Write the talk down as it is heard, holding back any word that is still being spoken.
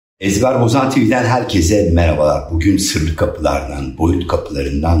Ezber Bozan TV'den herkese merhabalar. Bugün sırrı kapılardan, boyut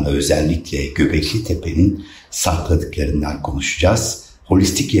kapılarından ve özellikle Göbekli Tepe'nin sakladıklarından konuşacağız.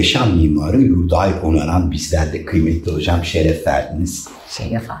 Holistik yaşam mimarı Yurdaay Onaran bizlerle. Kıymetli hocam, şeref verdiniz.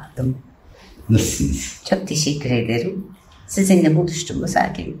 Şeref aldım. Nasılsınız? Çok teşekkür ederim. Sizinle buluştuğumuz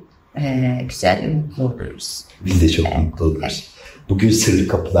her gün güzel ve mutlu oluyoruz. Biz de çok mutlu oluruz. Evet. Bugün sırrı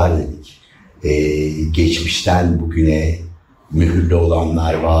kapılar dedik. Geçmişten bugüne mühürlü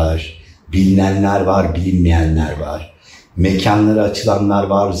olanlar var, bilinenler var, bilinmeyenler var. Mekanlara açılanlar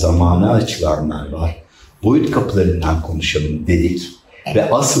var, zamana açılanlar var. Boyut kapılarından konuşalım dedik. Evet.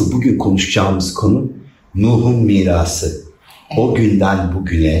 Ve asıl bugün konuşacağımız konu Nuh'un mirası. Evet. O günden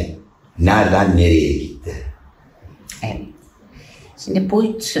bugüne nereden nereye gitti? Evet. Şimdi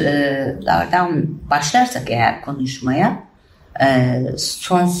boyutlardan başlarsak eğer konuşmaya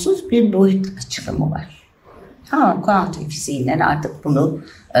sonsuz bir boyut açılımı var. Kuantum fiziğinden artık bunu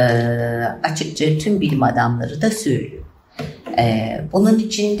açıkça tüm bilim adamları da söylüyor. Bunun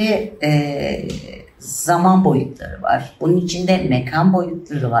içinde zaman boyutları var. Bunun içinde mekan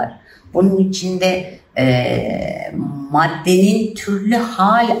boyutları var. Bunun içinde maddenin türlü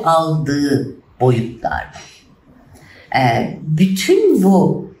hal aldığı boyutlar var. Bütün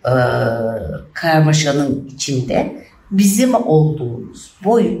bu karmaşanın içinde bizim olduğumuz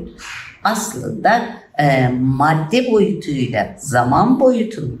boyut aslında madde boyutuyla zaman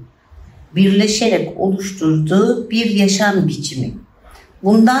boyutunun birleşerek oluşturduğu bir yaşam biçimi.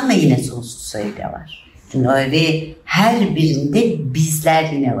 Bundan da yine sonsuz sayıda var. Ve her birinde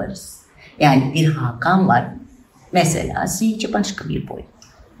bizler yine varız. Yani bir Hakan var. Mesela sizinki başka bir boyut.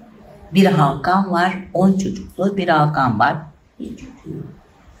 Bir Hakan var, 10 çocuklu bir Hakan var.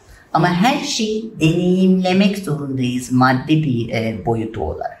 Ama her şeyi deneyimlemek zorundayız madde bir boyutu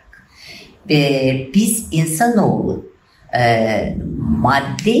olarak. Biz insanoğlu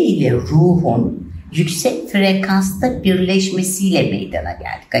madde ile ruhun yüksek frekansta birleşmesiyle meydana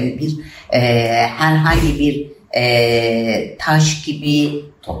geldik. Hani bir herhangi bir taş gibi,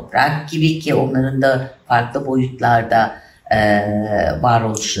 toprak gibi, ki onların da farklı boyutlarda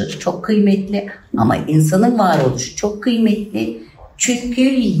varoluşları çok kıymetli, ama insanın varoluşu çok kıymetli. Çünkü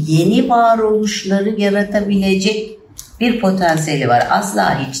yeni varoluşları yaratabilecek bir potansiyeli var.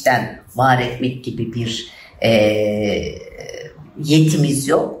 Asla hiçten var etmek gibi bir yetimiz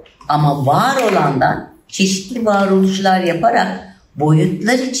yok. Ama var olandan çeşitli varoluşlar yaparak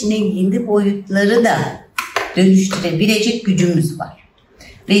boyutlar içine yeni boyutları da dönüştürebilecek gücümüz var.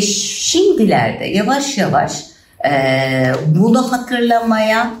 Ve şimdilerde yavaş yavaş bunu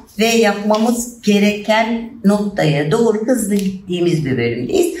hatırlamaya ve yapmamız gereken noktaya doğru hızlı gittiğimiz bir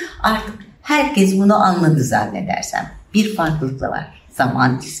bölümdeyiz. Artık herkes bunu anladı zannedersem. Bir farklılık da var.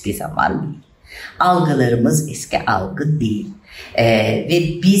 Zaman eski zaman değil. Algılarımız eski algı değil. Ve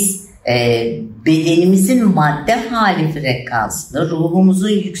biz bedenimizin madde hali frekansını ruhumuzun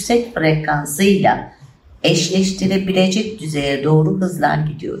yüksek frekansıyla eşleştirebilecek düzeye doğru hızla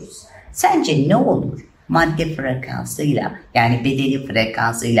gidiyoruz. Sence ne olur? Madde frekansıyla, yani bedenin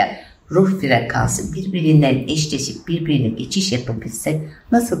frekansıyla ruh frekansı birbirinden eşleşip birbirine geçiş yapabilse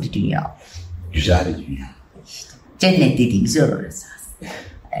nasıl bir dünya olur? Güzel bir dünya. İşte cennet dediğimiz yer orası aslında.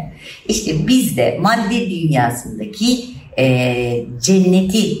 İşte biz de madde dünyasındaki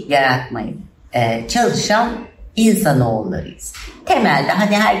cenneti yaratmayı çalışan insanoğullarıyız. Temelde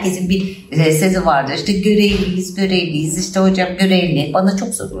hani herkesin bir sözü vardır. İşte görevliyiz. İşte hocam görevli. Bana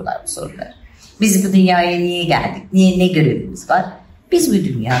çok soruyorlar bu soruları. Biz bu dünyaya niye geldik? Ne görevimiz var? Biz bu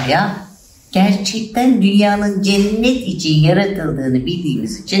dünyaya gerçekten dünyanın cennet için yaratıldığını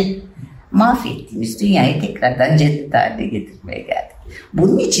bildiğimiz için mahvettiğimiz dünyayı tekrardan cennet haline getirmeye geldik.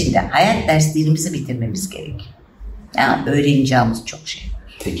 Bunun için de hayat derslerimizi bitirmemiz gerekiyor. Yani öğreneceğimiz çok şey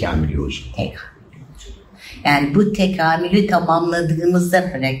var. Tekamül yolcu. Yani bu tekamülü tamamladığımızda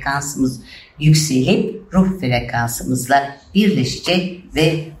frekansımız yükselip ruh frekansımızla birleşecek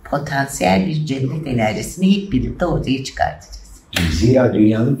ve potansiyel bir cennet enerjisini hep birlikte ortaya çıkartacağız. Zira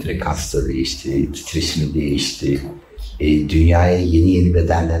dünyanın frekansı değişti, titreşimi değişti. Dünyaya yeni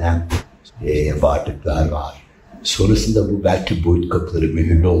bedenlenen varlıklar var. Sonrasında bu belki boyut kapıları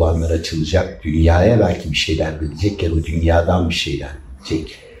mühürlü olanlar açılacak. Dünyaya belki bir şeyler verecek ya da dünyadan bir şeyler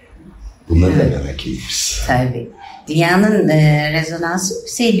verecek. Bunları da merak ediyoruz. Tabii. Dünyanın rezonansı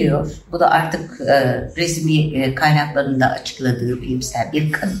yükseliyor. Bu da artık resmi kaynaklarında açıkladığı bilimsel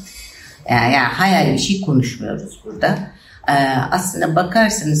bir kanıt. Yani hayal bir şey konuşmuyoruz burada. Aslında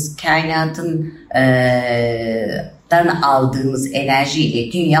bakarsanız kainatın aldığımız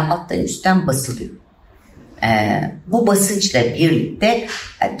enerjiyle dünya alttan üstten basılıyor. Bu basınçla birlikte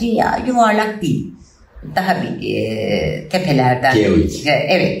dünya yuvarlak değil. daha bir tepelerden.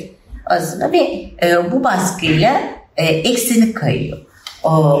 Evet. Aslında ve bu baskıyla ekseni kayıyor.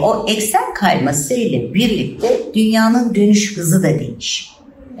 O eksen kayması ile birlikte dünyanın dönüş hızı da değişiyor.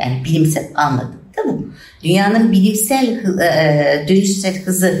 Yani bilimsel anladım, değil mi? Dünyanın bilimsel dönüşsel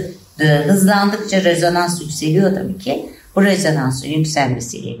hızı hızlandıkça rezonans yükseliyor tabii ki. Bu rezonansın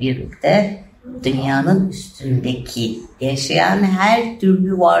yükselmesiyle birlikte dünyanın üstündeki yaşayan her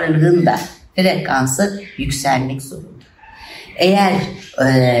türlü varlığın da frekansı yükselmek zorunda. Eğer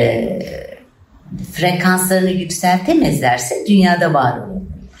frekanslarını yükseltemezlerse dünyada var olur.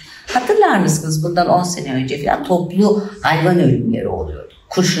 Hatırlar mısınız bundan 10 sene önce falan toplu hayvan ölümleri oluyordu.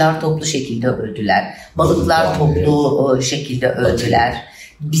 Kuşlar toplu şekilde öldüler. Balıklar toplu şekilde öldüler.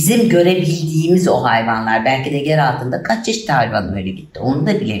 Bizim görebildiğimiz o hayvanlar, belki de yer altında kaç çeşit hayvan öyle gitti onu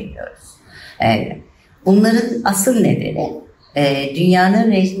da bilemiyoruz. Bunların asıl nedeni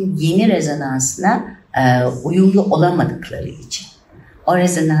dünyanın yeni rezonansına uyumlu olamadıkları için. O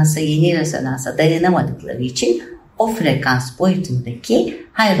rezonansa, yeni rezonansa dayanamadıkları için o frekans boyutundaki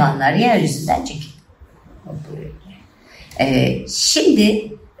hayvanlar yeryüzünden çekildi.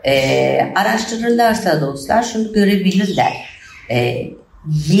 Şimdi araştırırlarsa dostlar şunu görebilirler.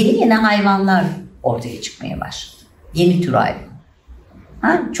 Yeni hayvanlar ortaya çıkmaya başladı. Yeni tür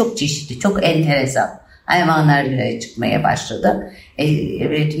hayvan. Çok çeşitli, çok enteresan hayvanlar çıkmaya başladı.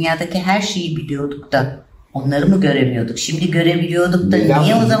 Dünyadaki her şeyi biliyorduk da onları mı göremiyorduk? Şimdi görebiliyorduk da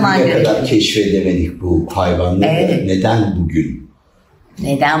niye o zaman göremiyorduk? Neden keşfedemedik bu hayvanları? Evet. Neden bugün?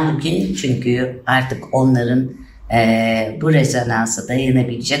 Neden bugün? Çünkü artık onların bu rezonansa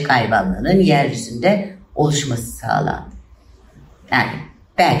dayanabilecek hayvanların yeryüzünde oluşması sağlandı. Yani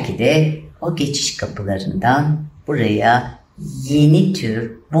belki de o geçiş kapılarından buraya yeni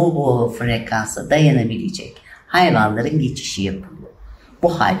tür bu frekansa dayanabilecek hayvanların geçişi yapılıyor.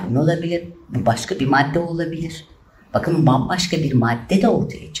 Bu hayvan olabilir, bu başka bir madde olabilir. Bakın bambaşka bir madde de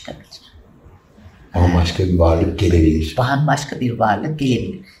ortaya çıkabilir. Bambaşka bir varlık gelebilir. Bambaşka bir varlık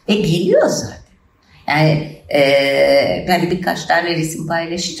gelebilir. Ve geliyor zaten. Yani ben birkaç tane resim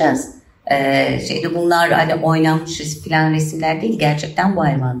paylaşacağız. Bunlar hani oynanmış falan resimler değil. Gerçekten bu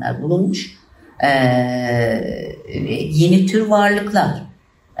hayvanlar bulunmuş. Yeni tür varlıklar.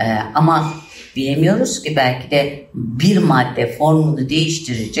 Ama bilemiyoruz ki belki de bir madde formunu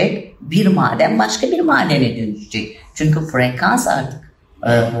değiştirecek, bir maden başka bir madene dönüşecek. Çünkü frekans artık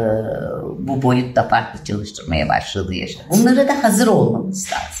bu boyutta farklı çalıştırmaya başladığı yaşta. Bunlara da hazır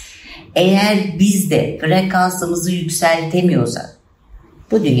olmamız lazım. Eğer biz de frekansımızı yükseltemiyorsak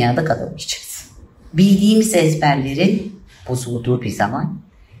bu dünyada kalamayacağız. Bildiğimiz ezberlerin bozulduğu bir zaman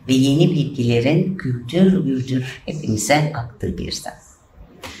ve yeni bilgilerin güldür hepimize aktığı bir zaman.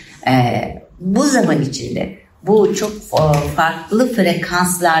 Bu zaman içinde bu çok farklı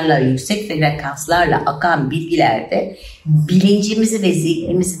frekanslarla, yüksek frekanslarla akan bilgilerde bilincimizi ve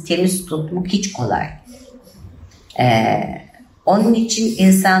zihnimizi temiz tutmak hiç kolay. Onun için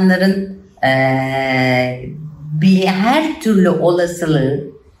insanların her türlü olasılığı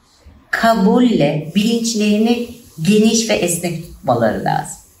kabulle bilinçlerini geniş ve esnek tutmaları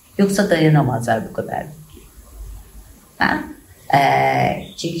lazım. Yoksa dayanamazlar bu kadar.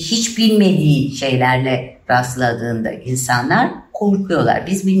 Çünkü hiç bilmediği şeylerle rastladığında insanlar korkuyorlar.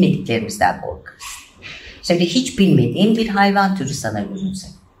 Biz bilmediklerimizden korkarız. Şimdi hiç bilmediğin bir hayvan türü sana görünse.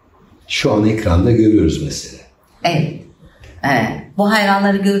 Şu an ekranda görüyoruz mesela. Evet. Bu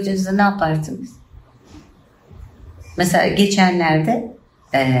hayvanları gördüğünüzde ne yaparsınız? Mesela geçenlerde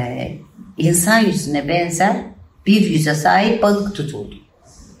insan yüzüne benzer bir yüze sahip balık tutuldu.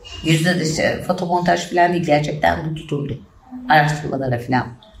 Yüzde de fotomontaj falan değil, gerçekten bu tutuldu. Araştırmalara falan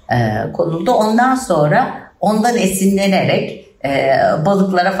konuldu. Ondan sonra ondan esinlenerek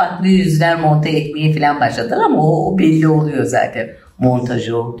balıklara farklı yüzler monte etmeye falan başladılar ama o belli oluyor zaten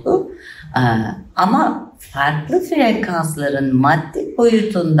montajı oldu. Ama farklı frekansların madde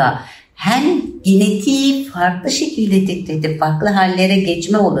boyutunda hem genetiği farklı şekilde titretip farklı hallere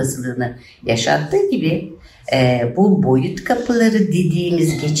geçme olasılığını yaşattığı gibi bu boyut kapıları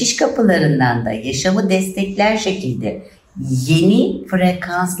dediğimiz geçiş kapılarından da yaşamı destekler şekilde yeni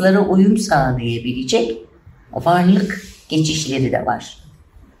frekanslara uyum sağlayabilecek varlık geçişleri de var.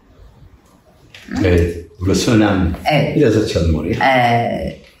 Evet, burası önemli. Evet. Biraz açalım orayı.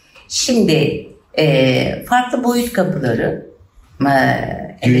 Şimdi farklı boyut kapıları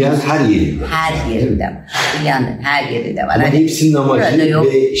dünyanın her yerinde. Her yerinde var. Dünyanın her yerinde var. Ama hani hepsinin amacı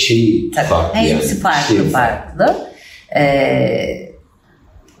ve şeyi farklı. Hepsi farklı.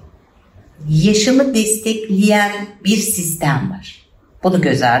 Yaşamı destekleyen bir sistem var. Bunu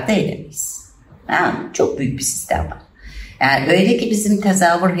göz ardı edemeyiz. Çok büyük bir sistem var. Yani öyle ki bizim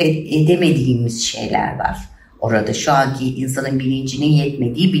tezahür edemediğimiz şeyler var. Orada şu anki insanın bilincinin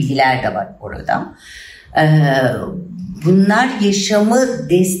yetmediği bilgiler de var orada. Bunlar yaşamı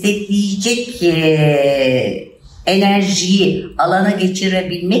destekleyecek enerjiyi alana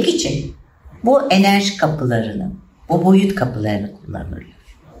geçirebilmek için bu enerji kapılarını, bu boyut kapılarını kullanılıyor.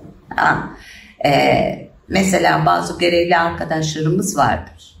 Mesela bazı görevli arkadaşlarımız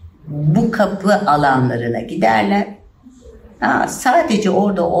vardır. Bu kapı alanlarına giderler. Sadece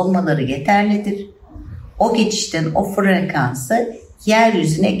orada olmaları yeterlidir. O geçişten o frekansı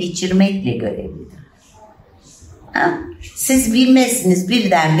yeryüzüne geçirmekle görevlidir. Siz bilmezsiniz,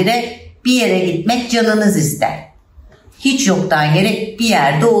 birdenbire bir yere gitmek canınız ister. Hiç yoktan yere bir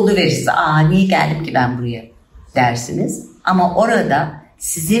yerde oluverirse, niye geldim ki ben buraya dersiniz. Ama orada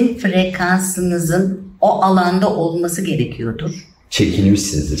sizin frekansınızın o alanda olması gerekiyordur.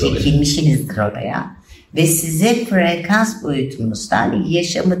 Çekilmişsinizdir oraya. Ve size frekans boyutunuzdan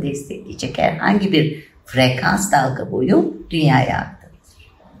yaşamı destekleyecek herhangi bir frekans dalga boyu dünyaya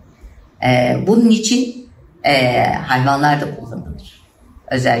aktarılır. Bunun için hayvanlar da kullanılır.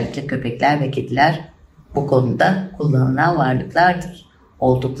 Özellikle köpekler ve kediler bu konuda kullanılan varlıklardır.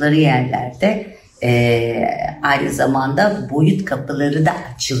 Oldukları yerlerde aynı zamanda boyut kapıları da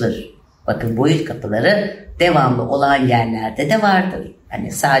açılır. Bakın, boyut kapıları devamlı olan yerlerde de vardır.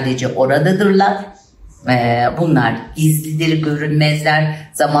 Hani sadece oradadırlar. Bunlar gizlidir, görünmezler.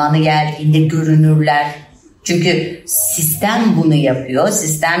 Zamanı geldiğinde görünürler. Çünkü sistem bunu yapıyor.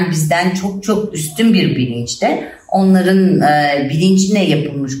 Sistem bizden çok çok üstün bir bilinçte. Onların bilincine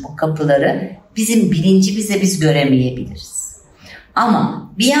yapılmış bu kapıları bizim bilincimize biz göremeyebiliriz.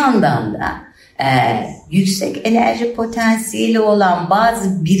 Ama bir yandan da yüksek enerji potansiyeli olan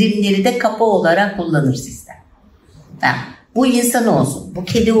bazı birimleri de kapı olarak kullanır sistem. Bu insan olsun, bu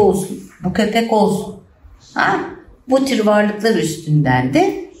kedi olsun, bu köpek olsun. Bu tür varlıklar üstünden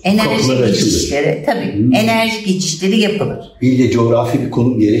de enerji geçişleri, enerji geçişleri yapılır. İlle coğrafi bir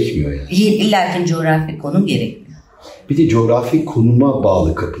konum gerekmiyor yani. İlla coğrafi konum gerekmiyor. Bir de coğrafi konuma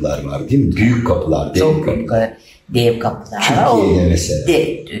bağlı kapılar var değil mi? Büyük kapılar, dev kapılar. Dev kapılar. Türkiye'de mesela.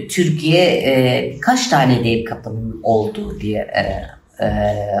 Türkiye kaç tane dev kapının olduğu diye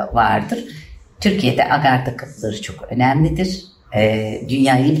vardır. Türkiye'de Agartha kapıları çok önemlidir.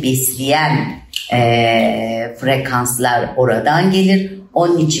 Dünyayı besleyen frekanslar oradan gelir.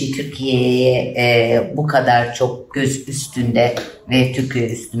 Onun için Türkiye'ye bu kadar çok göz üstünde ve Türkiye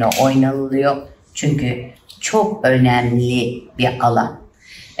üstüne oynanılıyor. Çünkü çok önemli bir alan.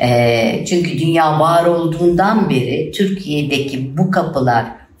 Çünkü dünya var olduğundan beri Türkiye'deki bu kapılar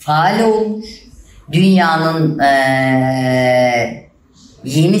faal olmuş. Dünyanın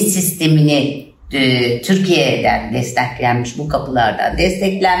yeni sistemini Türkiye'den desteklenmiş, bu kapılardan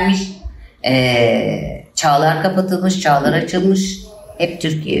desteklenmiş. Çağlar kapatılmış, çağlar açılmış. Hep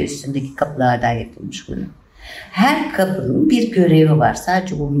Türkiye üstündeki kapılardan yapılmış bunu. Her kapının bir görevi var.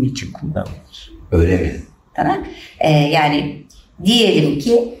 Sadece onun için kullanılır. Öyle mi? Tamam. Yani diyelim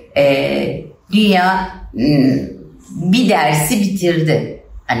ki dünya bir dersi bitirdi.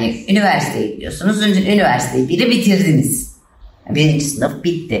 Hani üniversiteye gidiyorsunuz. Üniversiteyi biri bitirdiniz. Birinci sınıf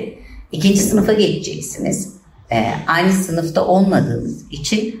bitti. İkinci sınıfa geçeceksiniz. Aynı sınıfta olmadığınız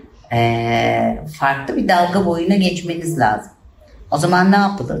için farklı bir dalga boyuna geçmeniz lazım. O zaman ne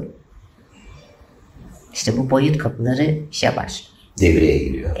yapılır? İşte bu boyut kapıları işe başlar. Devreye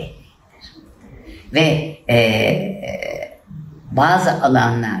giriyor. Ve bazı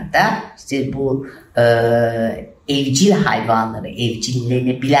alanlarda işte bu evcil hayvanları,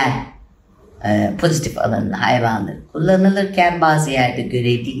 evcillenebilen pozitif alanın hayvanları kullanılırken bazı yerde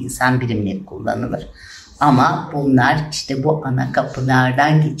görevli insan birimleri kullanılır. Ama bunlar işte bu ana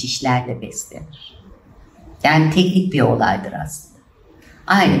kapılardan geçişlerle beslenir. Yani teknik bir olaydır aslında.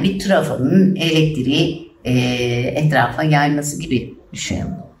 Aynı bir trafonun elektriği etrafa yayması gibi düşünün.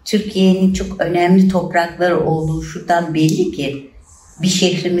 Türkiye'nin çok önemli toprakları olduğu şuradan belli ki bir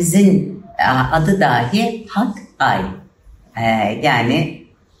şehrimizin adı dahi Hat Ay. Yani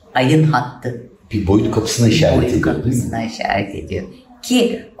ayın hattı. Bir boyut kapısına işaret ediyor. Boyut kapısına işaret ediyor.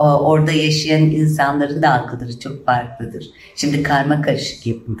 Ki orada yaşayan insanların da akılları çok farklıdır. Şimdi karma karışık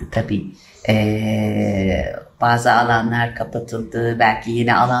yapıldı tabii. Bazı alanlar kapatıldı. Belki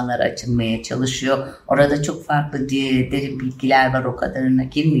yeni alanlar açılmaya çalışıyor. Orada çok farklı derin bilgiler var. O kadarına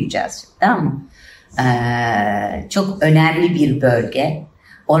girmeyeceğiz şimdi ama çok önemli bir bölge.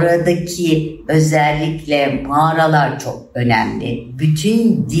 Oradaki özellikle mağaralar çok önemli.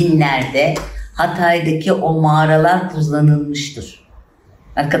 Bütün dinlerde Hatay'daki o mağaralar kullanılmıştır.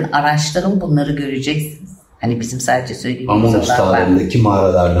 Bakın araştırın, bunları göreceksiniz. Hani bizim sadece söylediğimiz Amon ustalarındaki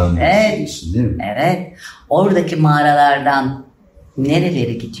mağaralardan bahsediyorsun değil mi? Evet. Oradaki mağaralardan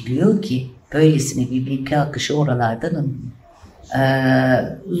nerelere gidiliyor ki böylesine bir bilgi akışı oralardan alınıyor.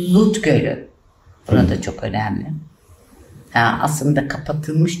 Lut Gölü. Burada çok önemli. Aslında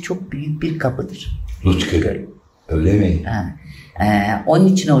kapatılmış çok büyük bir kapıdır. Lut Gölü. Öyle mi? Onun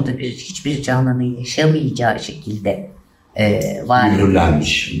için orada hiçbir canlının yaşamayacağı şekilde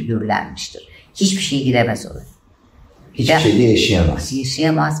mühürlenmiştir. Hiçbir şey giremez oraya. Hiçbir şeyde yaşayamaz.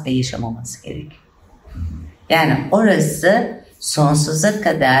 Yaşayamaz ve yaşamaması gerekiyor. Yani orası sonsuza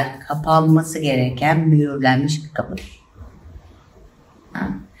kadar kapanması gereken mühürlenmiş bir kapıdır.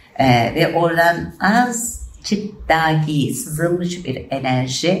 Ve oradan azıcık dahi sızılmış bir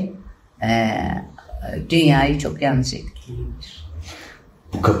enerji dünyayı çok yanlış etkileyebilir.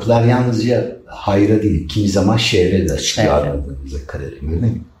 Bu kapılar yalnızca hayra değil, kimi zaman şerre de açılıyor anladığımıza kadarıyla, öyle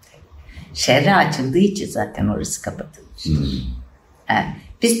mi? Şerre açıldığı için zaten orası kapatılmıştır.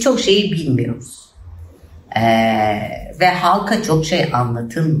 Biz çok şeyi bilmiyoruz. Ve halka çok şey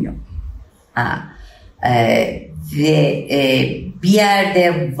anlatılmıyor. Ve bir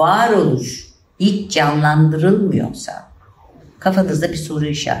yerde varoluş hiç canlandırılmıyorsa kafanızda bir soru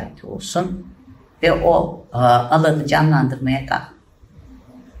işareti olsun ve o alanı canlandırmaya kalk.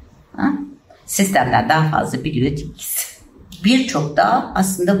 Sistemler daha fazla biliyor değiliz. Birçok da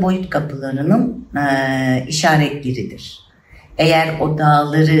aslında boyut kapılarının işaretleridir. Eğer o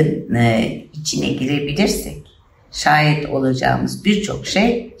dağların içine girebilirsek şahit olacağımız birçok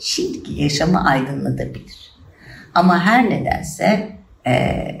şey şimdiki yaşamı aydınlatabilir. Ama her nedense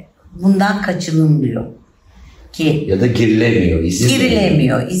bundan kaçınılmıyor. Ki ya da girilemiyor,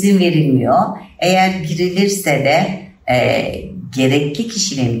 izin verilmiyor. Eğer girilirse de gerekli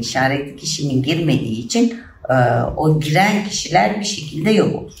kişilerin, işaretli kişinin girmediği için o giren kişiler bir şekilde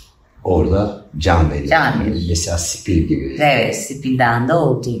yok olur. Orada can veriyor. Mesela Spil gibi. Evet, Spil Dağı'nda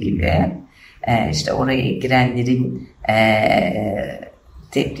olduğu gibi. İşte oraya girenlerin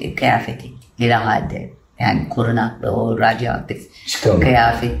kıyafet giytikleri halde, yani korunaklı o radyoaktif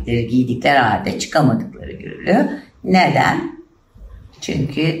kıyafetleri giydikleri halde çıkamadıkları görülüyor. Neden?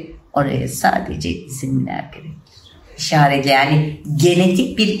 Çünkü oraya sadece izinler gerekir. İşaret, yani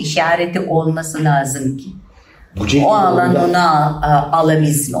genetik bir işareti olması lazım ki o alan onu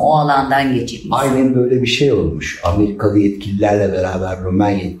alabilsin, o alandan geçebilsin. Aynen böyle bir şey olmuş. Amerikalı yetkililerle beraber Roman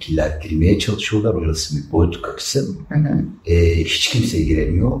yetkililer girmeye çalışıyorlar. Orası bir boyut kapısı. Hiç kimse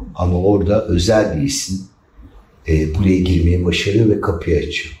giremiyor ama orada özel bir isim buraya girmeye başarıyor ve kapıyı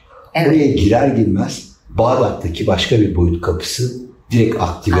açıyor. Evet. Oraya girer girmez Bağdat'taki başka bir boyut kapısı direkt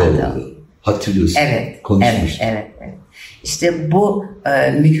aktive oluyor. Hatırlıyorsun. Evet. Konuşmuştuk. Evet. İşte bu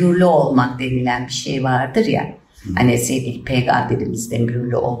mühürlü olmak denilen bir şey vardır ya. Hani sevgili peygamberimizde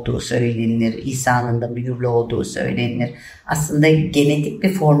mühürlü olduğu söylenir. İsa'nın da mühürlü olduğu söylenir. Aslında genetik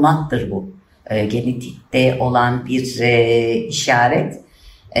bir formattır bu. Genetikte olan bir işaret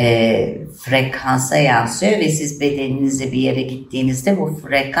frekansa yansıyor ve siz bedeninizde bir yere gittiğinizde bu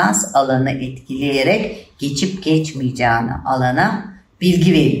frekans alanı etkileyerek geçip geçmeyeceğini alana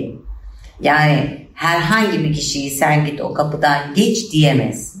bilgi veriyor. Yani herhangi bir kişiyi sen git o kapıdan geç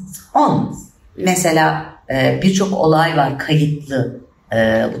diyemezsiniz. Olmaz. Mesela birçok olay var kayıtlı.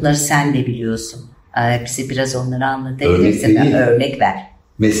 Bunları sen de biliyorsun. Bize biraz onları anlatabilirsin. Örnek ver.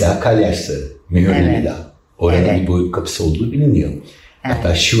 Mesela Kalyaçları, mühürlü bina. Orada bir boyut kapısı olduğu biliniyor. Evet.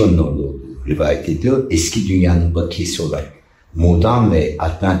 Hatta Şiva'nın orada olduğu rivayet ediyor. Eski dünyanın bakiyesi olarak Muğdan ve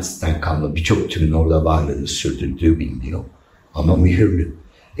Atlantis'ten kalma birçok türün orada varlığını sürdürdüğü biliniyor. Ama mühürlü.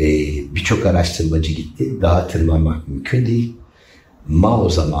 Birçok araştırmacı gitti. Dağa tırmanmak mümkün değil. Mao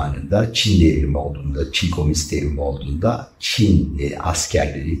zamanında Çin devrimi olduğunda, Çin komünist devrimi olduğunda Çin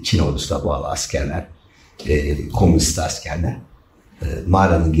askerleri, Çin ordusuna bağlı askerler, komünist askerler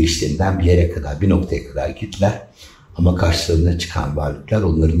mağaranın girişlerinden bir yere kadar, bir noktaya kadar gittiler. Ama karşılarına çıkan varlıklar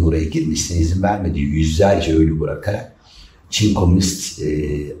onların oraya girmesine izin vermedi. Yüzlerce ölü bırakarak Çin Komünist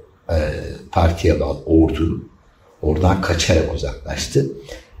Parti'ye bağlı ordu oradan kaçarak uzaklaştı.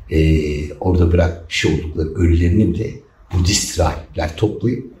 Orada bırakmış oldukları ölülerini bile Budist rahipler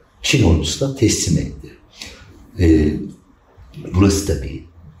toplayıp Çin ordusuna teslim etti. Burası da bir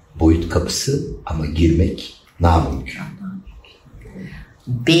boyut kapısı ama girmek namümkün.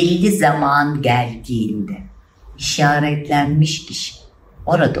 Belli zaman geldiğinde işaretlenmiş kişi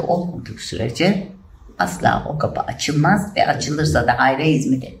orada olmadığı sürece asla o kapı açılmaz ve açılırsa da hayra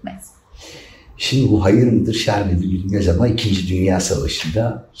hizmet etmez. Şimdi bu hayır mıdır şer midir bilmez ama 2. Dünya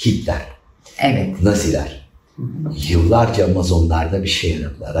Savaşı'nda Hitler, Naziler yıllarca Amazonlarda bir şey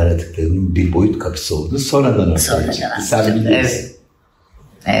aradılar. Aradıklarının bir boyut kapısı oldu. Sonradan ortaya çıktı. Sen biliyorsun.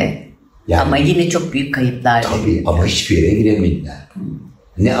 Evet. Yani, ama yine çok büyük kayıplar. Tabii ama hiçbir yere giremediler.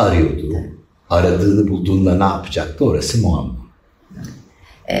 Ne arıyordu? Aradığını bulduğunda ne yapacaktı? Orası muamma.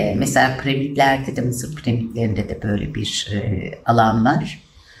 Mesela piramitlerde de, Mısır piramitlerinde de böyle bir alan var.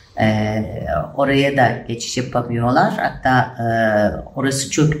 Oraya da geçiş yapamıyorlar. Hatta orası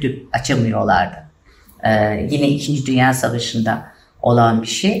çöktü, açamıyorlardı. Yine 2. Dünya Savaşı'nda olan bir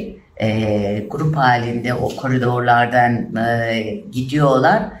şey. Grup halinde o koridorlardan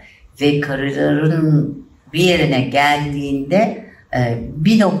gidiyorlar ve koridorun bir yerine geldiğinde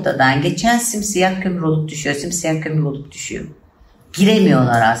bir noktadan geçen simsiyah kömür olup düşüyor. Simsiyah kömür olup düşüyor.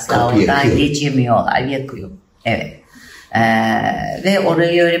 Giremiyorlar asla. Kapı oradan yakıyor. geçemiyorlar. Yakıyor. Evet. Ve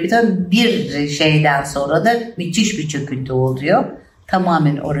orayı öyle bir şeyden sonra da müthiş bir çöküntü oluyor.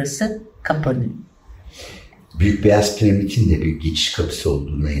 Tamamen orası kapanıyor. Büyük Beyaz Piramit'in de bir geçiş kapısı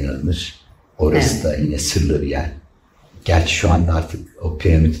olduğuna inanılır. Orası da yine sırlı bir yer. Gerçi şu anda artık o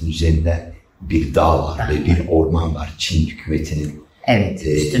piramidin üzerinde bir dağ var ve bir orman var. Çin hükümetinin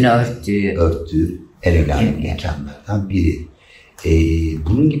üstünü örttüğü en önemli mekanlardan biri.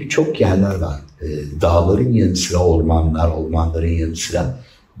 Bunun gibi çok yerler var. Dağların yanı sıra ormanlar, ormanların yanı sıra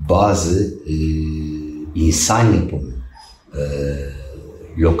bazı insan yapımı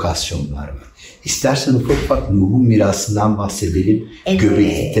lokasyonlar var. İstersen ufak ufak Nuh'un mirasından bahsedelim.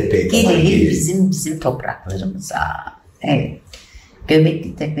 Göbekli Tepe'ye kadar gelelim. Bizim topraklarımıza. Evet.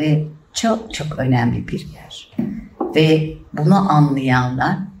 Göbekli Tepe çok çok önemli bir yer. Ve bunu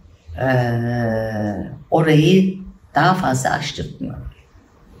anlayanlar orayı daha fazla açtırmıyor.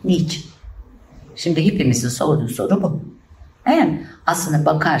 Niçin? Şimdi hepimizin sorduğu soru bu. Yani aslına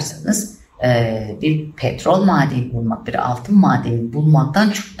bakarsanız bir petrol madeni bulmak, bir altın madeni bulmaktan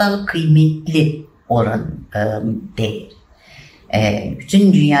çok daha kıymetli oranın değeri.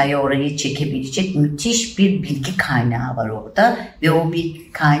 Bütün dünyayı oraya çekebilecek müthiş bir bilgi kaynağı var orada ve o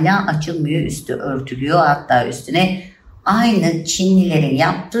bilgi kaynağı açılmıyor, üstü örtülüyor, hatta üstüne aynı Çinlilerin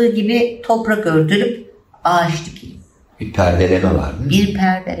yaptığı gibi toprak örtülüp ağaç dikiliyor. Bir perdeleme var değil mi? Bir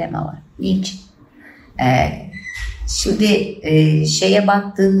perdeleme var. Niçin? Şimdi şeye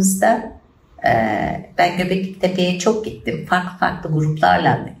baktığımızda ben Göbekli Tepe'ye çok gittim. Farklı farklı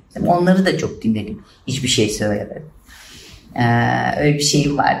gruplarla da gittim. Onları da çok dinledim. Hiçbir şey söylemedim. Öyle bir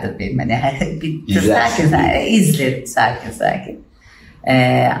şeyim vardır benim. Hani izlerim sakin.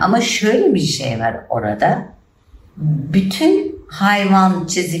 Ama şöyle bir şey var orada. Bütün hayvan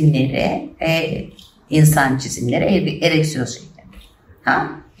çizimleri, insan çizimleri ereksiyon şeklindedir.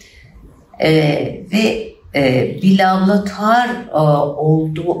 Ve bir laboratuvar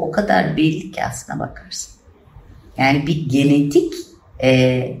olduğu o kadar belli ki aslına bakarsın. Yani bir genetik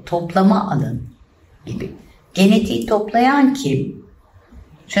toplama alanı gibi. Genetiği toplayan kim?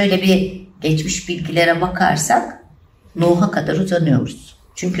 Şöyle bir geçmiş bilgilere bakarsak Nuh'a kadar uzanıyoruz.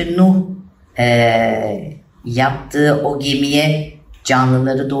 Çünkü Nuh yaptığı o gemiye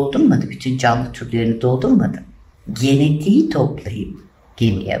canlıları doldurmadı. Bütün canlı türlerini doldurmadı. Genetiği toplayıp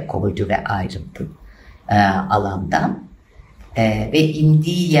gemiye koydu ve ayrıldı alandan. Ve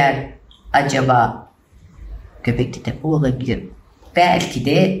indiği yer acaba Göbekli Tepe olabilir. Belki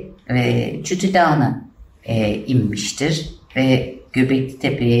de Çütü Dağı'na inmiştir ve Göbekli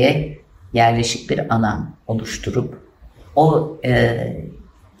Tepe'ye yerleşik bir alan oluşturup o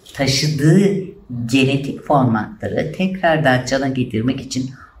taşıdığı genetik formatları tekrardan cana getirmek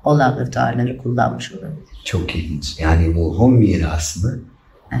için o laboratuvarları kullanmış olabilir. Çok ilginç. Yani Nuh'un mirasını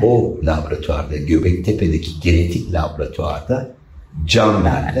o laboratuvarda, Göbektepe'deki genetik laboratuvarda can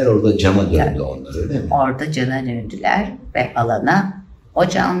verdiler. Orada cana döndü onlar, öyle mi? Orada cana döndüler ve alana o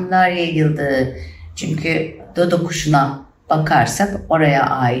canlılar yayıldı. Çünkü dodo kuşuna bakarsak oraya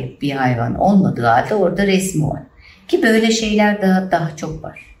ait bir hayvan olmadığı halde orada resmi var. Ki böyle şeyler daha çok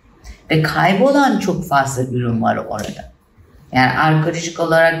var. Ve kaybolan çok fazla ürün var orada. Yani arkeolojik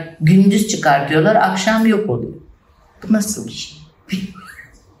olarak gündüz çıkartıyorlar, akşam yok oluyor. Bu nasıl bir şey?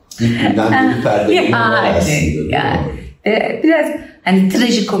 İlkten bir perdeleme var aslında. Yani, biraz hani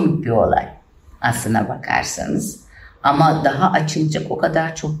trajikomik bir olay aslına bakarsanız. Ama daha açılacak o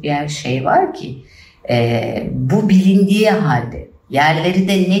kadar çok yer şey var ki bu bilindiği halde, yerleri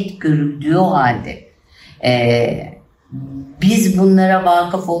de net görüldüğü halde biz bunlara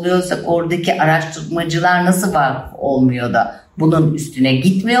vakıf oluyorsak oradaki araştırmacılar nasıl vakıf olmuyor da bunun üstüne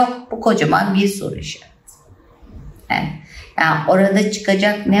gitmiyor? Bu kocaman bir soru işareti. Yani orada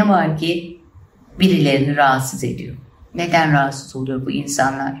çıkacak ne var ki birilerini rahatsız ediyor? Neden rahatsız oluyor bu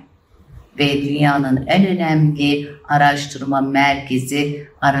insanlar? Ve dünyanın en önemli araştırma merkezi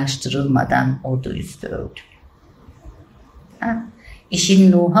araştırılmadan orada üstü örtülüyor.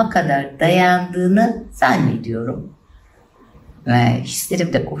 İşin Nuh'a kadar dayandığını zannediyorum.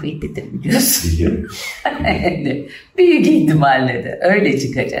 Hislerim de kuvvetlidir biliyorsun. Biliyorum. Büyük ihtimalle de öyle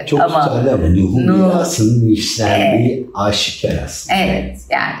çıkacak. Çok güzel ama Nuh'un mirasının işlendiği aşikar aslında. Evet,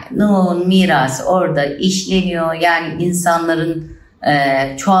 yani Nuh'un mirası orada işleniyor. Yani insanların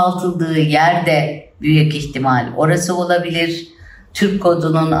çoğaltıldığı yerde büyük ihtimal orası olabilir. Türk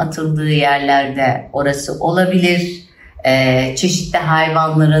kodunun atıldığı yerlerde orası olabilir. Çeşitli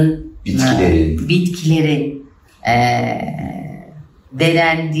hayvanların, bitkilerin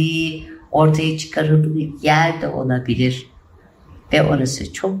denendiği, ortaya çıkarıldığı yer de olabilir. Ve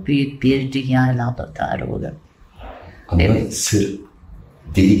orası çok büyük bir dünya laboratuvarı olur. Ama evet. Sır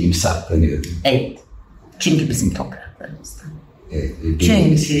deli gibi saklanıyor. Evet. Çünkü bizim topraklarımızda. Evet,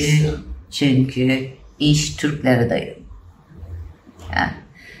 çünkü iş Türklere dayanıyor.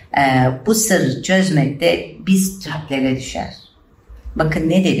 Yani, bu sırrı çözmekte biz Türklere düşer. Bakın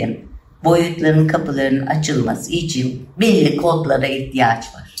ne dedim? Boyutların kapılarının açılması için belli kodlara ihtiyaç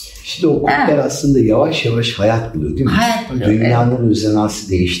var. Şimdi o kodlar aslında yavaş yavaş hayat buluyor değil mi? Hayat buluyor. Dünyanın rezonansı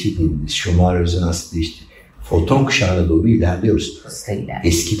değişti dediğimiz, şomar rezonansı değişti. Foton kuşağına doğru ilerliyoruz.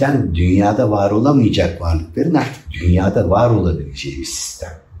 Eskiden dünyada var olamayacak varlıkların artık dünyada var olabileceği bir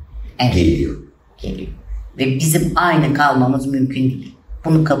sistem geliyor. Ve bizim aynı kalmamız mümkün değil.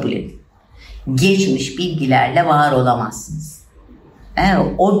 Bunu kabul edin. Geçmiş bilgilerle var olamazsınız.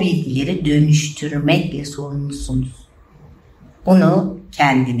 O bilgileri dönüştürmekle sorumlusunuz. Bunu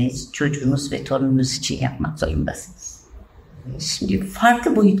kendiniz, çocuğunuz ve torununuz için yapmak zorundasınız. Şimdi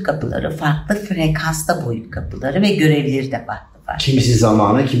farklı boyut kapıları, farklı frekansta boyut kapıları ve görevleri de farklı. Kimisi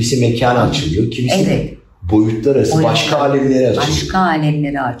zamana, kimisi mekana açılıyor. Kimisi boyutlar arası, başka alemlere açılıyor. Başka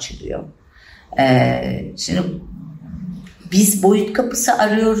alemlere açılıyor. Şimdi biz boyut kapısı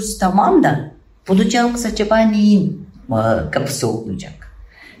arıyoruz tamam da bulacağımız acaba neyin kapısı olacak?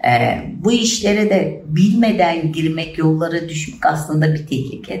 Bu işlere de bilmeden girmek, yollara düşmek aslında bir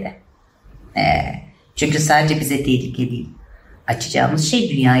tehlikede. Çünkü sadece bize tehlike değil. Açacağımız şey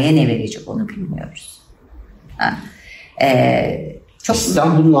dünyaya ne verecek onu bilmiyoruz.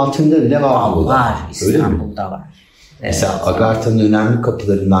 İstanbul'un altında bile var. Var. İstanbul'da var. Mesela Agartha'nın önemli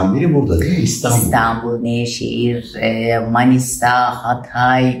kapılarından biri burada değil mi? İstanbul, Nevşehir, Manisa,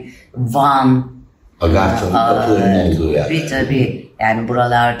 Hatay, Van. Agartha'nın kapılarının olduğu yer. Tabii. Yani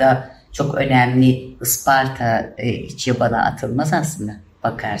buralarda çok önemli. Isparta hiç yabana atılmaz aslında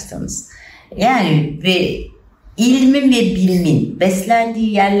bakarsanız. Yani ve ilmin ve bilimin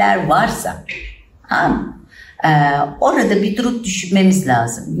beslendiği yerler varsa orada bir durup düşünmemiz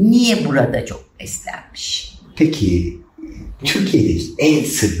lazım. Niye burada çok beslenmiş? Peki Türkiye'de en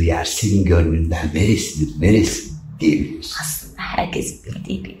sırlı yer senin gönlünden neresi diyebiliyorsun? Aslında herkesin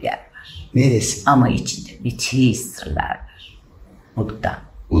bildiği bir yer var. Neresi? Ama içinde müthiş sırlar var.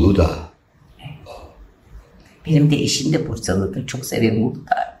 Uludağ. Evet. Benim de eşim de Bursalı'dır. Çok severim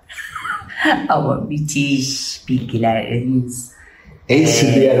Uludağ'ı. Ama müthiş bilgileriniz. En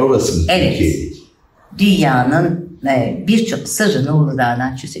sırlı yer orası mı Türkiye'de? Evet. Dünyanın birçok sırrını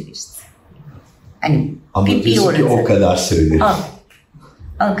Uludağ'dan çözebiliriz. Hani ama diyorsun ki o kadar söylerim.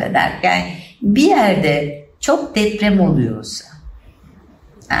 O kadar. Yani bir yerde çok deprem oluyorsa,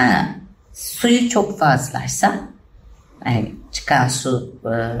 suyu çok fazlaysa, yani çıkan su,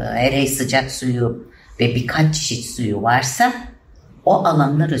 hele sıcak suyu ve birkaç çeşit suyu varsa, o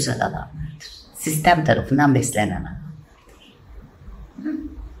alanlar özel alanlardır. Sistem tarafından beslenen alanlardır.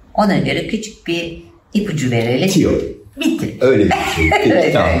 Ona göre küçük bir ipucu verelim. Tiyo. Bitti. Öyle bir şey. Peki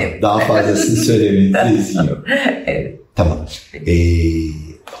evet, tamam. Daha fazlasını söylemeyiz. Evet. Tamam.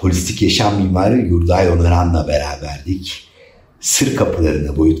 Holistik yaşam mimarı Yurdaay Onaran'la beraberdik. Sır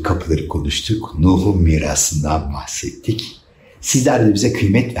kapılarını, boyut kapıları konuştuk. Nuh'un mirasından bahsettik. Sizler de bize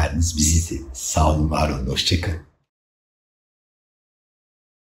kıymet verdiniz. Bizi de sağ olun, var olun. Hoşçakalın.